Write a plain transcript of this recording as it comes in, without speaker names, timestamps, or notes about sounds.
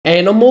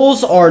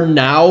Animals are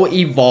now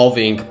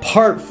evolving,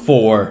 part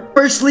 4.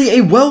 Firstly,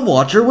 a whale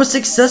watcher was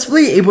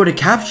successfully able to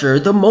capture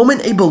the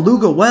moment a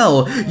beluga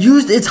whale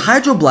used its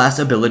hydroblast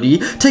ability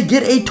to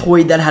get a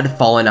toy that had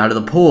fallen out of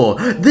the pool.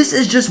 This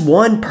is just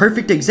one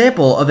perfect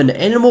example of an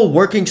animal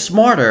working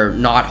smarter,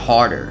 not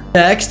harder.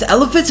 Next,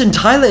 elephants in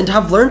Thailand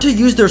have learned to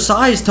use their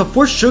size to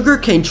force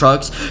sugarcane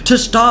trucks to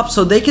stop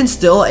so they can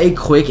steal a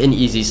quick and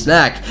easy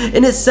snack.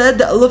 And it's said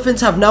the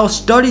elephants have now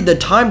studied the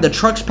time the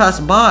trucks pass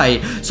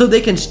by so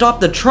they can stop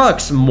the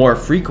trucks more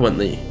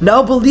frequently.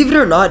 Now, believe it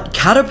or not,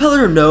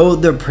 caterpillar know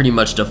they're pretty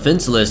much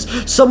defenseless.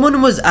 Someone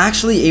was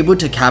actually able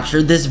to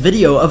capture this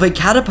video of a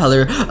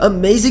caterpillar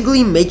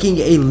amazingly making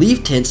a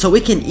leaf tent so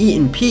it can eat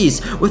in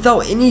peace without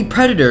any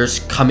predators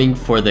coming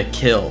for the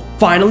kill.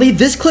 Finally,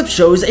 this clip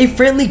shows a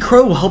friendly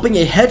crow helping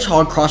a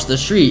hedgehog cross the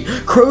street.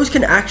 Crows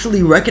can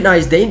actually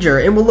recognize danger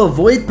and will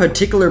avoid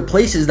particular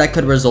places that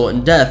could result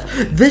in death.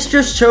 This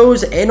just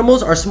shows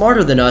animals are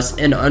smarter than us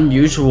in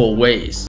unusual ways.